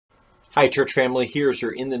Hi, church family. Here's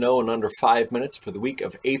your In the Know in under 5 minutes for the week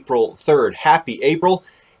of April 3rd. Happy April.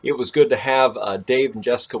 It was good to have Dave and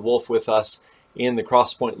Jessica Wolf with us in the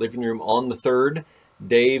Crosspoint living room on the 3rd.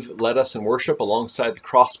 Dave led us in worship alongside the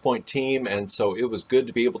Crosspoint team, and so it was good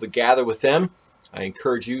to be able to gather with them. I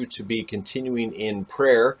encourage you to be continuing in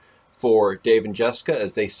prayer for Dave and Jessica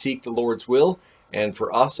as they seek the Lord's will, and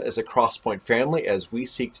for us as a Crosspoint family as we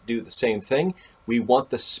seek to do the same thing. We want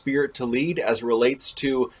the Spirit to lead as it relates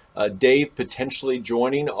to Dave potentially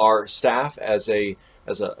joining our staff as an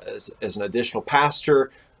additional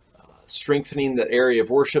pastor, strengthening the area of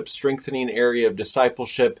worship, strengthening area of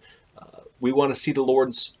discipleship. We want to see the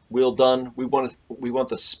Lord's will done. We want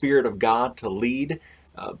the Spirit of God to lead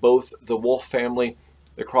both the Wolf family,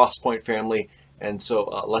 the Crosspoint family, and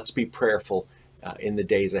so let's be prayerful in the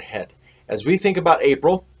days ahead. As we think about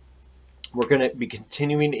April, we're going to be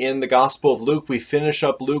continuing in the Gospel of Luke. We finish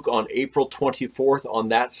up Luke on April 24th on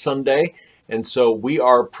that Sunday. And so we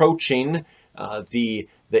are approaching the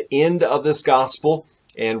end of this Gospel,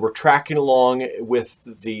 and we're tracking along with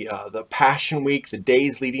the Passion Week, the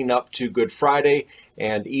days leading up to Good Friday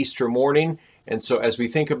and Easter morning. And so as we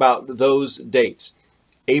think about those dates,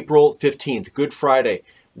 April 15th, Good Friday,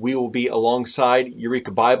 we will be alongside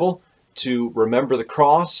Eureka Bible to remember the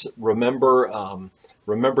cross,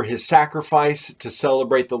 remember his sacrifice, to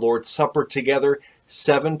celebrate the Lord's Supper together,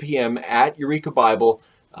 7 p.m. at Eureka Bible.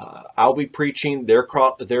 I'll be preaching. Their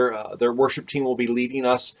worship team will be leading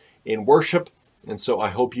us in worship. And so I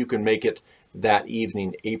hope you can make it that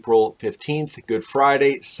evening, April 15th, Good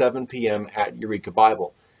Friday, 7 p.m. at Eureka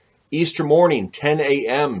Bible. Easter morning, 10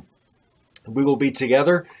 a.m. We will be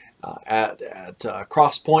together at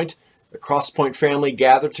Crosspoint. The Crosspoint family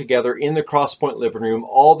gathered together in the Crosspoint living room.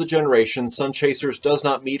 All the generations. Sun Chasers does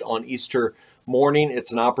not meet on Easter morning.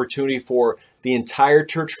 It's an opportunity for the entire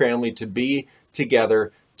church family to be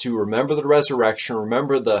together to remember the resurrection,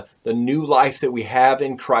 remember the new life that we have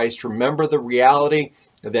in Christ, remember the reality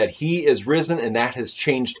that He is risen, and that has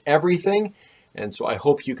changed everything. And so I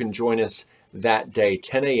hope you can join us that day,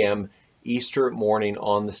 10 a.m. Easter morning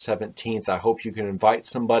on the 17th. I hope you can invite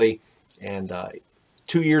somebody. And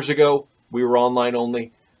 2 years ago, we were online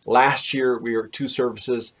only. Last year, we were 2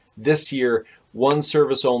 services. This year, 1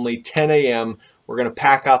 service only, 10 a.m. We're going to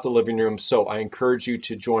pack out the living room, so I encourage you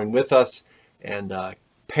to join with us. And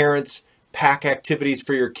parents, pack activities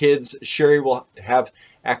for your kids. Sherry will have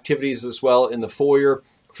activities as well in the foyer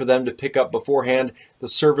for them to pick up beforehand. The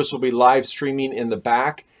service will be live streaming in the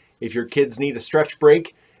back if your kids need a stretch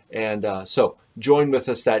break. And so join with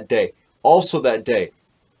us that day. Also that day,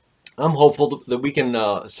 I'm hopeful that we can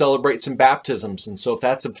celebrate some baptisms. And so if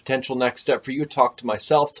that's a potential next step for you, talk to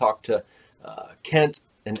myself, talk to Kent,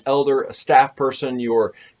 an elder, a staff person,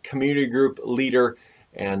 your community group leader,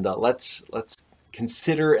 and let's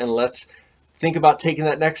consider and let's think about taking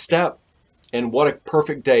that next step. And what a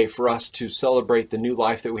perfect day for us to celebrate the new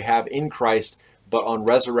life that we have in Christ, but on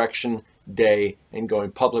Resurrection Day and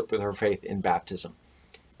going public with our faith in baptism.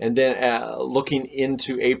 And then looking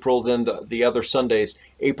into April, then the other Sundays,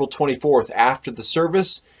 April 24th, after the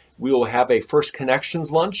service, we will have a First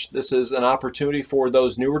Connections lunch. This is an opportunity for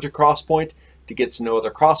those newer to Crosspoint to get to know other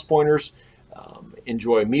Crosspointers,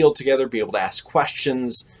 enjoy a meal together, be able to ask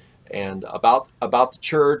questions and about the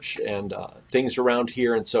church and things around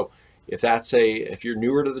here. And so if you're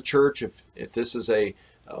newer to the church, if this is a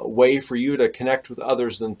way for you to connect with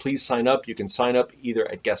others, then please sign up. You can sign up either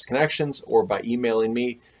at Guest Connections or by emailing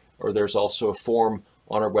me, or there's also a form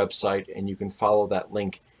on our website, and you can follow that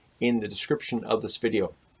link in the description of this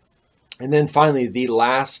video. And then finally, the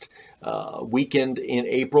last weekend in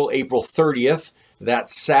April, April 30th,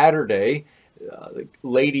 that Saturday,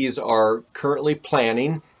 ladies are currently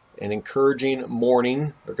planning an encouraging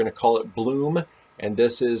morning. They're going to call it Bloom. And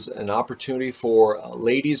this is an opportunity for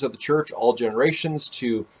ladies of the church, all generations,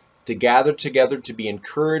 to gather together, to be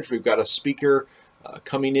encouraged. We've got a speaker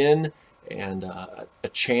coming in, and a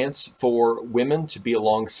chance for women to be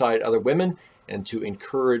alongside other women and to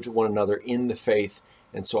encourage one another in the faith.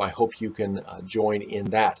 And so I hope you can join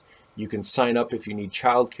in that. You can sign up if you need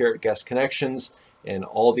childcare at Guest Connections, and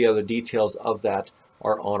all the other details of that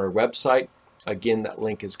are on our website. Again, that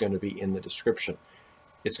link is going to be in the description.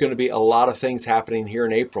 It's going to be a lot of things happening here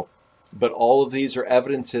in April, but all of these are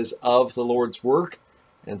evidences of the Lord's work.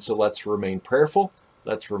 And so let's remain prayerful,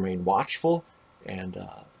 let's remain watchful, and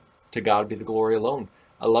to God be the glory alone.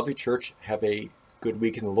 I love you, church. Have a good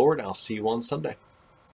week in the Lord. I'll see you on Sunday.